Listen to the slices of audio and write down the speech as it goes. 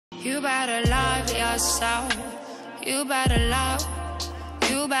You better love yourself. You better love.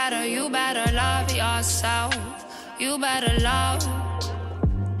 You better love yourself. You better love.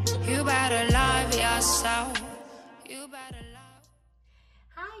 You better love yourself. You better love.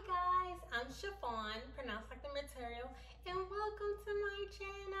 Hi guys, I'm Sha-Phawn, pronounced like the material, and welcome to my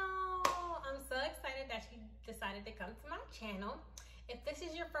channel. I'm so excited that you decided to come to my channel. If this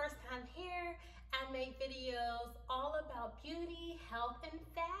is your first time here, I make videos all about beauty, health, and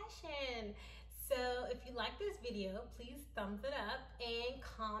fashion. So if you like this video, please thumbs it up and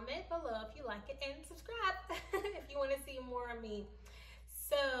comment below if you like it, and subscribe if you want to see more of me.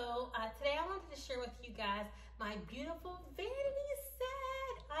 So today I wanted to share with you guys my beautiful vanity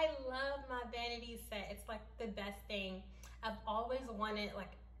set. I love my vanity set. It's like the best thing. I've always wanted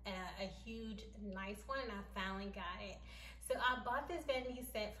like a huge, nice one, and I finally got it. So I bought this vanity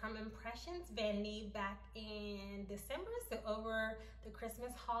set from Impressions Vanity back in December, so over the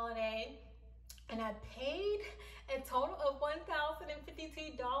Christmas holiday. And I paid a total of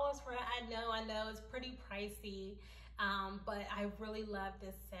 $1,052 for it. I know it's pretty pricey, but I really love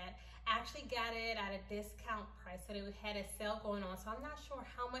this set. I actually got it at a discount price, so it had a sale going on. So I'm not sure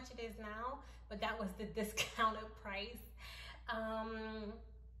how much it is now, but that was the discounted price.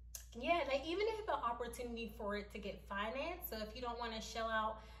 Yeah, they even have an opportunity for it to get financed. So if you don't want to shell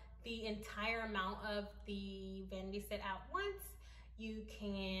out the entire amount of the vanity set at once, you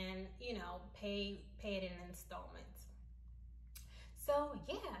can, you know, pay it in installments. So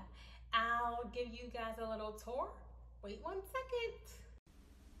yeah, I'll give you guys a little tour. Wait 1 second.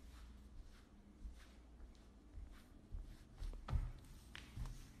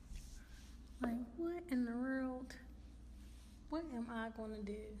 Like, what in the world? What am I gonna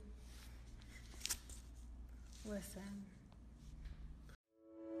do? Listen.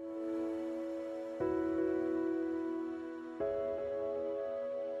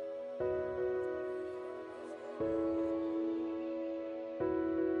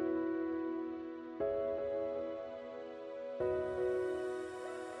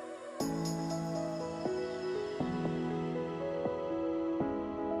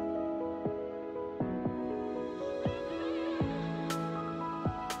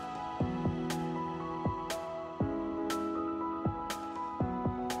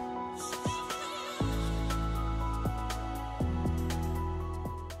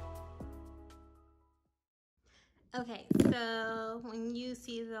 Okay, so when you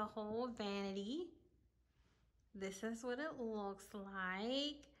see the whole vanity, this is what it looks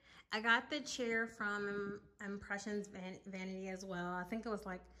like. I got the chair from Impressions Vanity as well. I think it was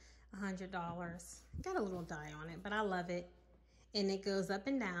like $100. Got a little dye on it, but I love it. And it goes up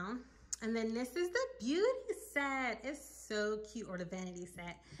and down. And then this is the beauty set. It's so cute, or the vanity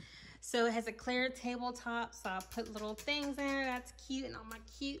set. So it has a clear tabletop, so I put little things in there. That's cute, and all my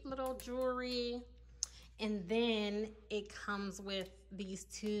cute little jewelry. And then it comes with these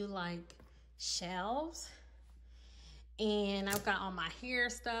two like shelves. And I've got all my hair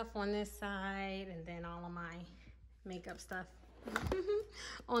stuff on this side, and then all of my makeup stuff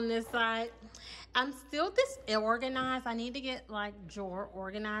on this side. I'm still disorganized. I need to get like drawer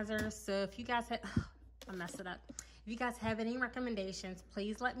organizers. So if you guys have, I messed it up. If you guys have any recommendations,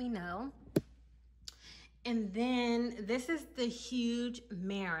 please let me know. And then this is the huge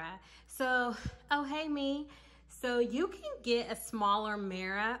mirror. So, oh, hey me. So you can get a smaller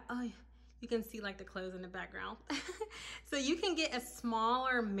mirror. Oh, you can see like the clothes in the background. So you can get a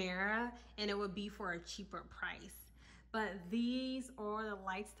smaller mirror and it would be for a cheaper price. But these are the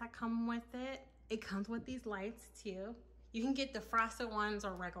lights that come with it. It comes with these lights too. You can get the frosted ones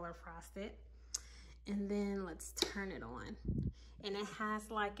or regular frosted. And then let's turn it on. And it has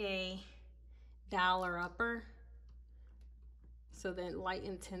like a dialer upper, so then light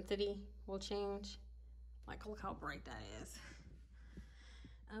intensity will change. Like, look how bright that is.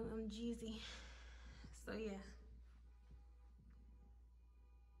 OMGZ. So yeah,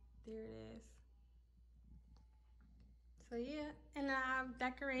 there it is. So yeah, and I've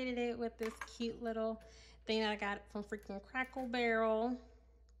decorated it with this cute little thing that I got from freaking Crackle Barrel.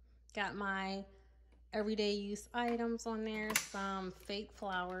 Got my everyday use items on there, some fake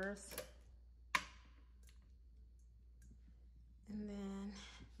flowers. And then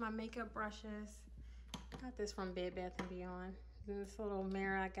my makeup brushes. Got this from Bed Bath & Beyond. And this little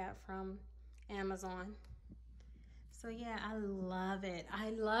mirror I got from Amazon. So yeah, I love it. I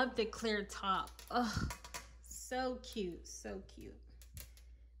love the clear top. Oh, so cute, so cute.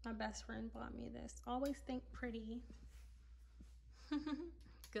 My best friend bought me this. Always think pretty.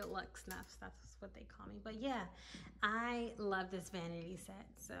 Good luck snuffs, that's what they call me. But yeah, I love this vanity set.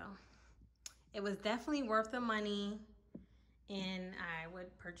 So it was definitely worth the money. and I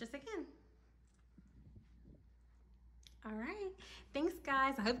would purchase again. All right, thanks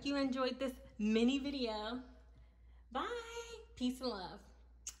guys. I hope you enjoyed this mini video. Bye, peace and love.